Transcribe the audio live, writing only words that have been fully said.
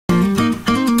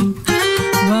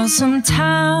Well,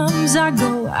 sometimes I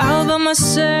go out by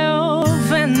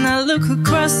myself and I look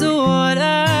across the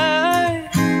water,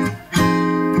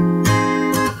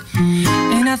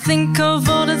 and I think of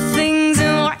all the things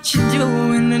and what you're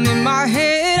doing, and in my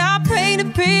head I paint a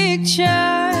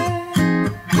picture.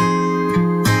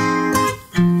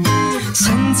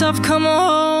 Since I've come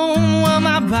home, well,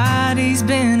 my body's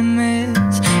been a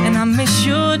mess, and I miss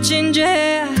your ginger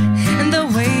hair and the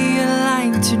way you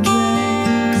like to dress.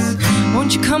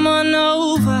 Won't you come on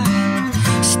over?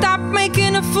 Stop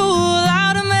making a fool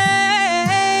out of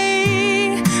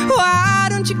me. Why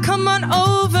don't you come on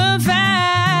over,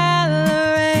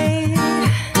 Valerie?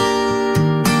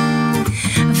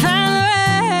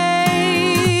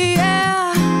 Valerie,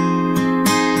 yeah.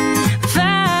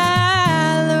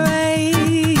 Valerie,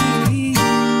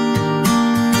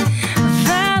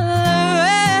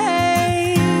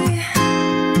 Valerie.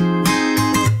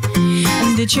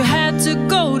 And did you have to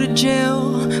go to jail?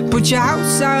 Put your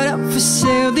house out up for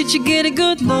sale? Did you get a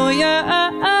good lawyer?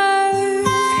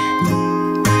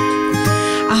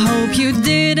 I hope you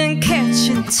didn't catch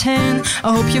a 10.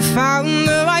 I hope you found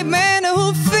the right man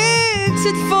who'll fix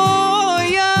it for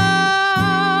you.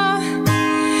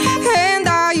 And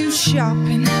are you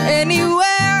shopping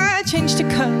anywhere? Change the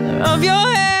color of your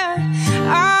hair.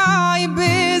 Are you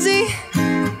busy?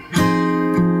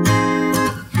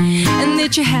 And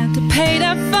did you have to pay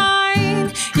that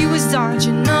fine? You was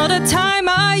dodging all the time.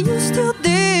 Are you still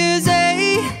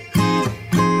dizzy?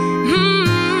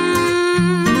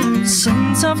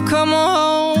 Since I've come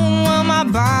home, well, my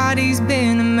body's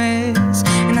been a mess,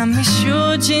 and I miss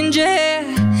your ginger hair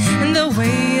and the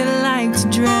way you like to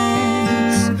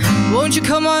dress. Won't you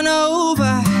come on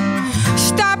over?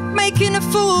 Stop making a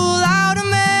fool out of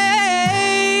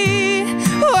me.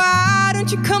 Why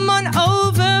don't you come on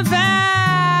over,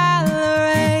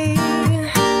 Valerie?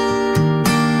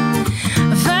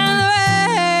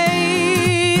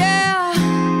 Valerie, yeah.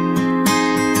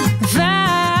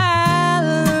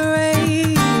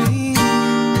 Valerie,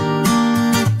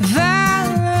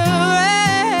 Valerie.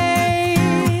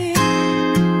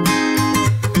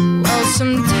 Well,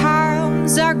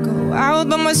 sometimes I go out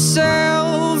by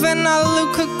myself and I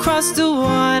look across the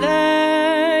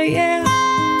water, yeah.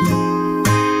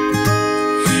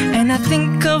 And I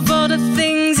think of all the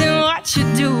things and what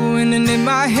you're doing, and in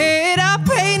my head I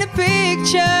paint a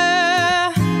picture.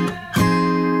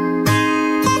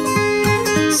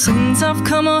 Since I've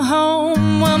come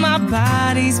home, well, my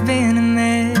body's been a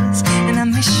mess, and I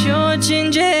miss your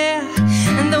ginger hair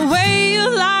and the way you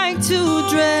like to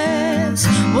dress.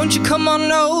 Won't you come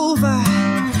on over?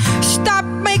 Stop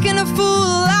making a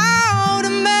fool out